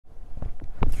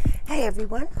Hey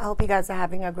everyone, I hope you guys are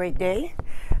having a great day.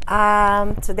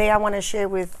 Today I want to share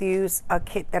with you a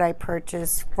kit that I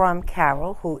purchased from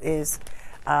Caryl, who is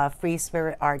Free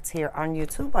Spirit Arts here on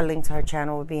YouTube. A link to her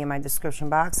channel will be in my description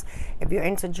box. If you're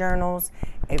into journals,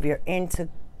 if you're into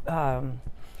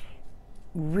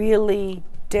really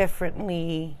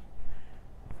differently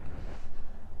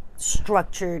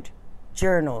structured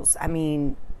journals. I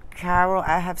mean, Caryl,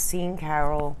 I have seen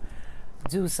Caryl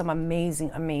do some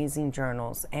amazing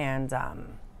journals, and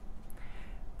some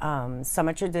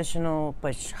are traditional,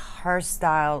 but her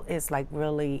style is like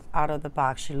really out of the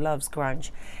box. She loves grunge.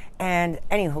 And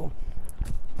anywho,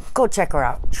 go check her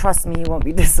out. Trust me, you won't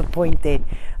be disappointed.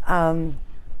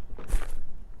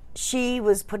 She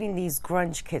was putting these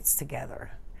grunge kits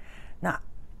together. Now,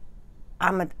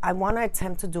 I want to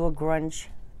attempt to do a grunge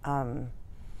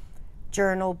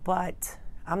journal, but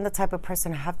I'm the type of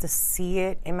person I have to see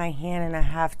it in my hand, and I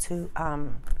have to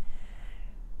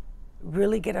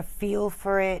really get a feel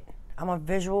for it. I'm a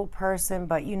visual person,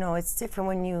 but you know, it's different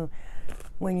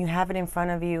when you have it in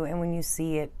front of you and when you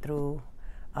see it through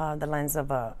the lens of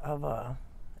a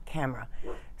camera.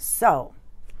 So,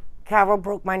 Caryl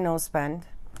broke my nose bend.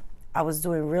 I was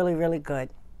doing really good.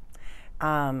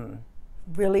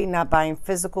 Really not buying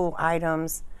physical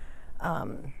items.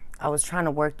 I was trying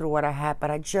to work through what I had,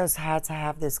 but I just had to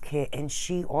have this kit, and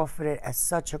she offered it at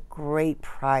such a great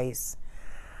price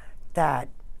that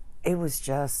it was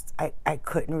just, I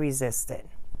couldn't resist it.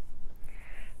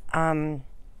 And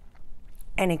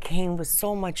it came with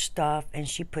so much stuff, and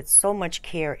she put so much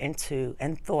care into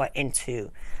and thought into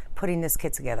putting this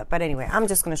kit together. But anyway, I'm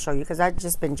just going to show you because I've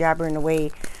just been jabbering away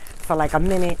for like a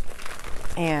minute,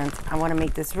 and I want to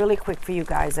make this really quick for you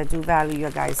guys. I do value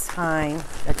your guys' time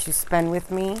that you spend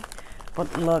with me.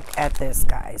 But look at this,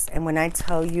 guys. And when I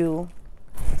tell you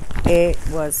it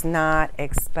was not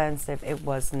expensive, it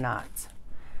was not.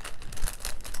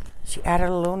 She added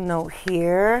a little note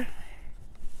here.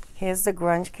 Here's the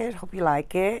grunge kit. Hope you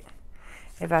like it.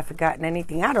 If I've forgotten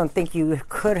anything, I don't think you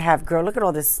could have, girl. Look at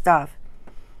all this stuff.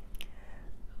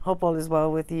 Hope all is well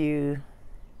with you.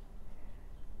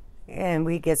 And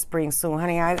we get spring soon,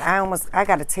 honey. I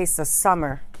got a taste of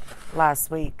summer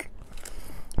last week.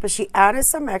 But she added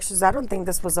some extras. I don't think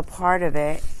this was a part of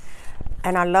it.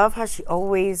 And I love how she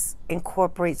always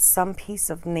incorporates some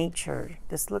piece of nature.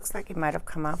 This looks like it might have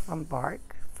come out from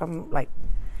bark, from like,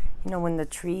 you know, when the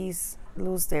trees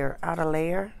lose their outer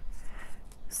layer.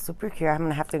 Super cute. I'm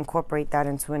gonna have to incorporate that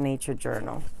into a nature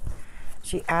journal.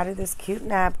 She added this cute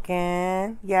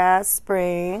napkin. Yeah,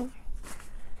 spring.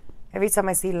 Every time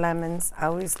I see lemons, I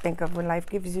always think of when life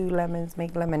gives you lemons,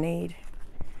 make lemonade.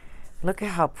 Look at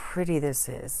how pretty this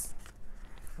is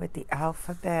with the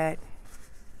alphabet.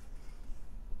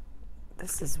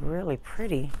 This is really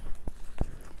pretty.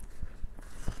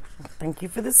 Thank you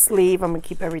for the sleeve. I'm going to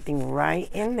keep everything right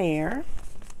in there.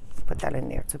 Put that in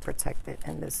there to protect it,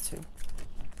 and this too.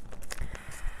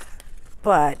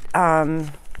 But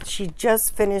she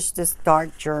just finished this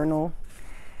dark journal,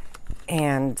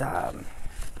 and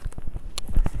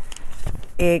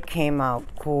it came out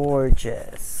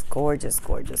gorgeous. Gorgeous.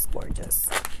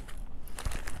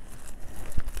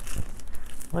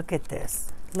 Look at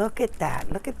this. Look at that.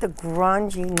 Look at the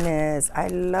grunginess. I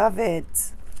love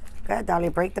it. Go ahead, Dolly.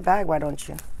 Break the bag, why don't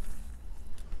you?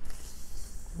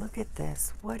 Look at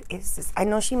this. What is this? I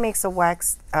know she makes a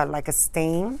wax, like a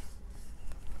stain.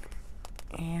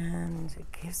 And it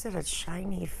gives it a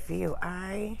shiny feel.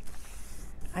 I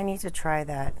need to try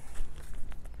that.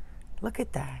 Look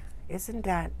at that. Isn't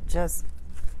that just...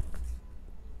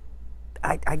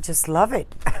 I just love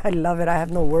it. I love it. I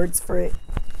have no words for it.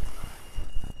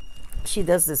 She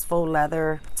does this faux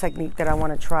leather technique that I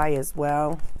want to try as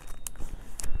well.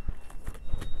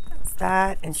 That's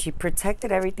that. And she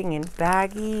protected everything in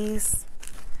baggies.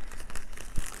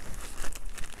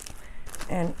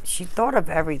 And she thought of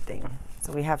everything.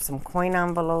 So we have some coin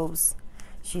envelopes.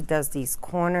 She does these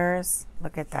corners.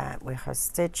 Look at that with her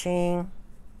stitching.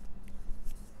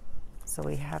 So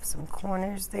we have some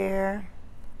corners there.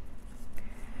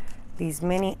 These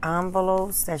mini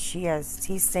envelopes that she has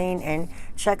tea stain, and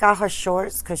check out her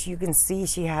shorts because you can see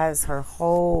she has her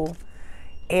whole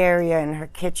area in her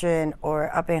kitchen or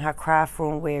up in her craft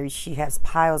room where she has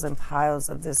piles and piles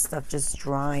of this stuff just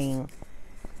drying,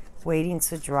 waiting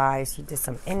to dry. She did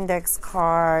some index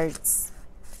cards.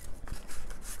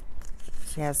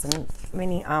 She has some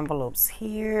mini envelopes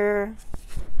here.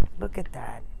 Look at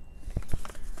that.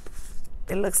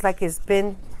 It looks like it's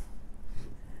been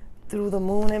through the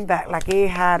moon and back, like it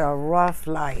had a rough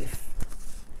life.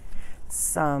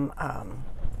 Some,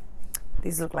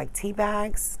 these look like tea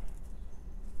bags.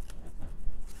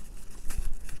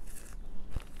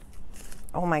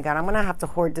 Oh my God, I'm gonna have to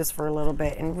hoard this for a little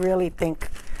bit and really think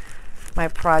my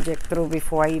project through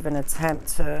before I even attempt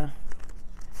to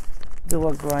do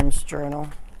a grunge journal,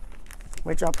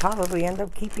 which I'll probably end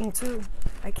up keeping too.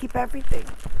 I keep everything.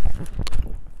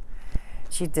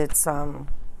 She did some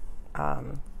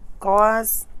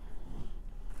gauze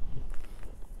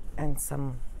and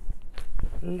some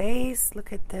lace.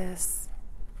 Look at this.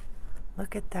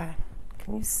 Look at that.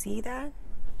 Can you see that?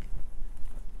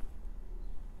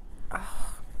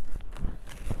 Oh,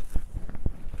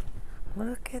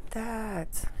 look at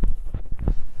that.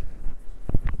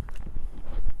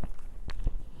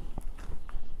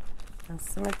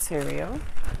 That's the material.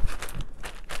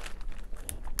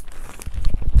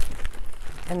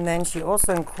 And then she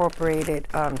also incorporated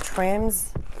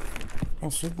trims,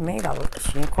 and she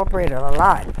incorporated a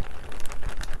lot.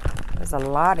 There's a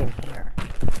lot in here.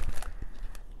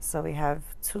 So we have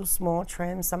 2 small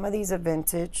trims. Some of these are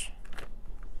vintage.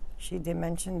 She did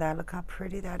mention that. Look how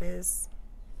pretty that is.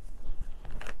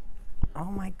 Oh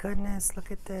my goodness,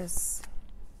 look at this.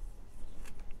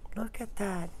 Look at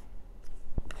that.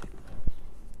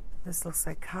 This looks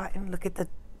like cotton. Look at the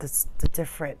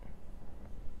different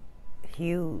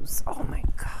hues. Oh my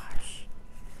gosh.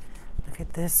 Look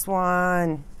at this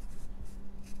one.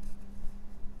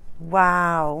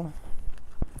 Wow.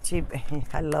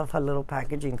 I love her little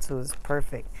packaging too. It's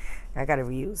perfect. I gotta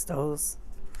reuse those.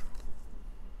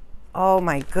 Oh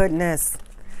my goodness.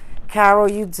 Caryl,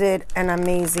 you did an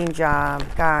amazing job,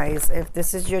 guys. If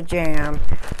this is your jam,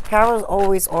 Carol's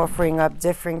always offering up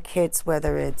different kits,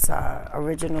 whether it's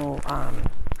original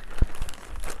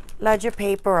ledger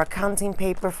paper or accounting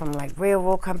paper from like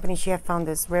railroad company. She had found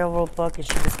this railroad book and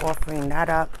she was offering that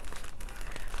up,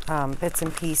 bits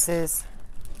and pieces.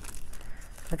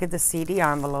 Look at the CD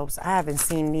envelopes. I haven't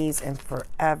seen these in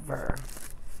forever.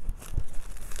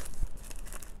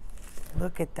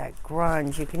 Look at that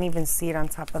grunge. You can even see it on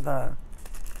top of the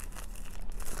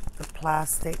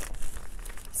plastic.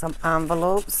 Some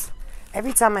envelopes.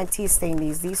 Every time I tea stain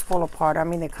these fall apart. I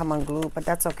mean, they come unglued, but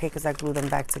that's okay because I glue them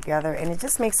back together. And it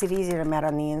just makes it easier to mat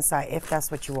on the inside if that's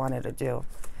what you wanted to do.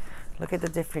 Look at the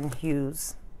different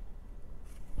hues.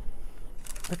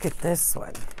 Look at this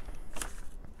one.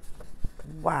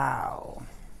 Wow.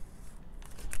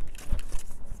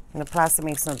 And the plastic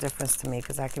makes no difference to me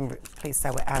because I can replace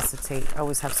that with acetate. I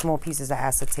always have small pieces of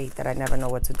acetate that I never know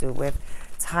what to do with.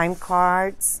 Time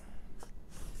cards.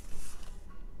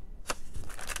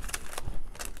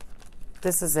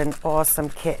 This is an awesome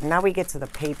kit. Now we get to the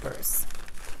papers.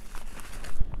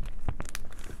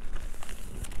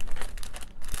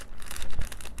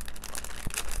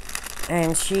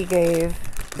 And she gave,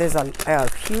 there's a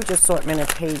huge assortment of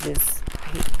pages,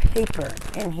 paper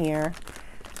in here,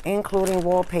 including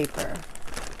wallpaper.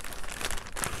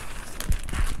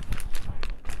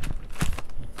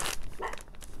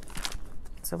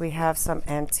 So we have some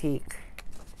antique,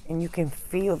 and you can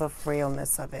feel the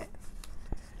frailness of it.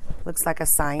 Looks like a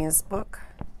science book.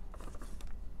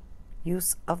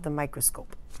 Use of the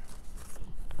microscope.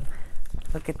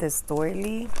 Look at this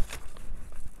doily.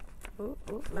 Ooh,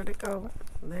 ooh, let it go.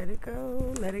 Let it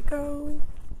go. Let it go.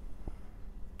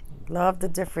 Love the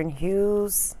different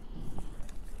hues.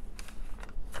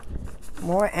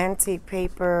 More antique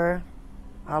paper.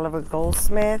 Oliver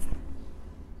Goldsmith.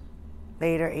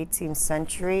 Later 18th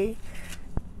century.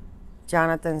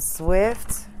 Jonathan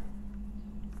Swift.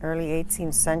 Early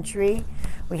 18th century.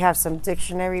 We have some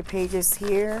dictionary pages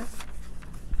here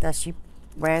that she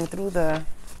ran through the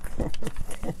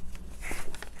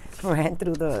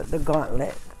the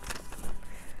gauntlet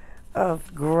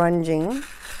of grunging.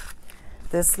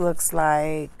 This looks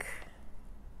like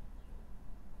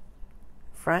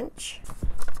French,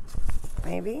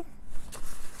 maybe.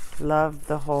 Love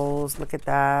the holes. Look at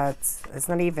that. It's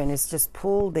not even, it's just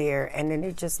pulled there and then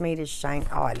it just made it shine.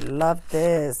 Oh, I love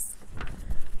this.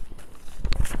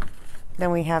 Then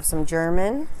we have some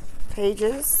German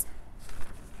pages.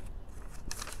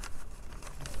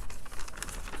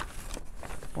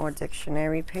 More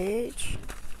dictionary page.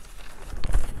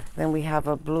 Then we have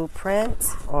a blueprint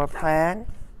or plan.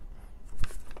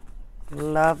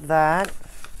 Love that.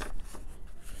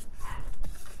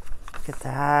 Look at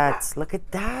that. Look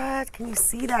at that. Can you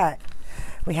see that?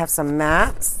 We have some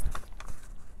maps.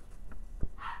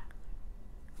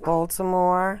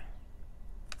 Baltimore,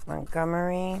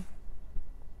 Montgomery.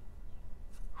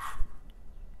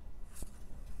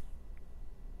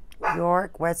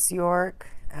 York, West York,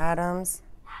 Adams.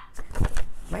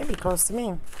 Might be close to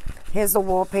me. Here's the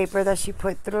wallpaper that she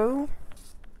put through.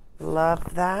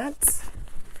 Love that.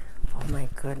 Oh my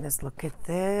goodness, look at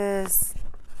this.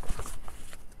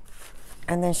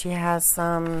 And then she has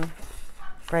some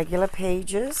regular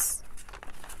pages.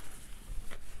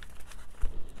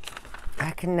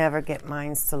 I can never get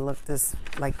mine to look this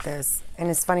like this. And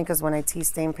it's funny because when I tea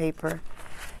stain paper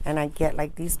and I get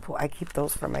like these, I keep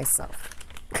those for myself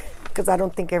because I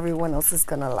don't think everyone else is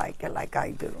gonna like it like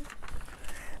I do.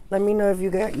 Let me know if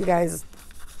you guys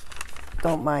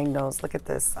don't mind those. Look at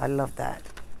this. I love that.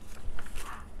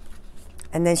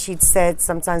 And then she said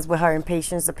sometimes with her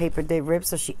impatience the paper did rip,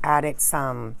 so she added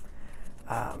some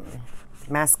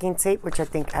masking tape, which I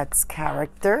think adds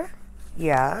character.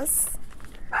 Yes.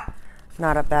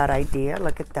 Not a bad idea.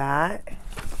 Look at that.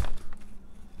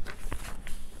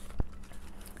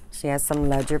 She has some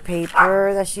ledger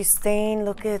paper that she stained.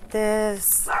 Look at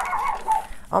this.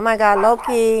 Oh my God,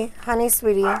 Loki. Honey,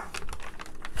 sweetie.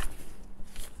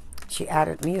 She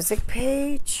added music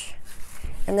page.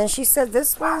 And then she said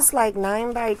this was like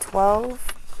 9 by 12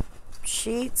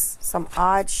 sheets. Some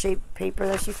odd shaped paper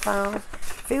that she found.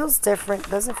 Feels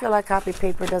different. Doesn't feel like copy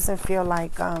paper. Doesn't feel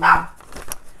like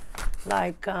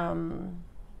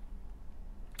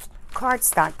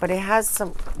cardstock, but it has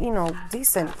some, you know,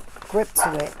 decent grip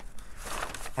to it.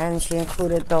 And she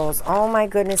included those. Oh my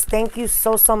goodness, thank you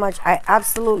so much. I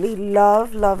absolutely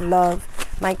love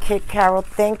my kit, Caryl.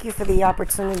 Thank you for the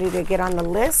opportunity to get on the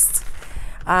list.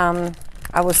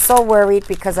 I was so worried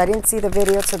because I didn't see the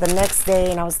video till the next day,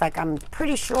 and I was like, I'm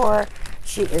pretty sure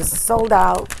she is sold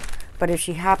out, but if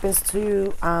she happens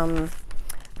to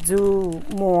do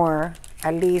more,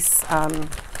 at least I'm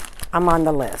on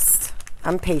the list.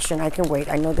 I'm patient. I can wait.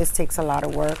 I know this takes a lot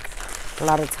of work, a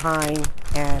lot of time,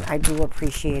 and I do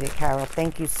appreciate it, Caryl.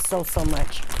 Thank you so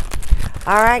much.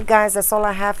 All right, guys, that's all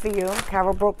I have for you.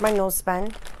 Caryl broke my nose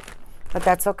pen, but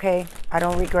that's okay. I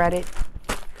don't regret it.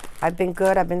 I've been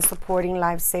good. I've been supporting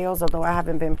live sales, although I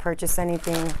haven't been purchasing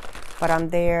anything, but I'm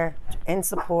there in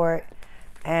support.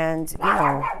 And, you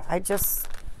know,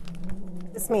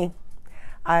 it's me.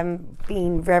 I'm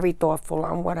being very thoughtful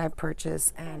on what I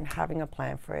purchase and having a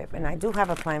plan for it. And I do have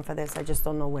a plan for this. I just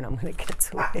don't know when I'm going to get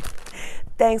to it.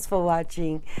 Thanks for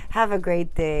watching. Have a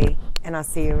great day, and I'll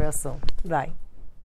see you real soon. Bye.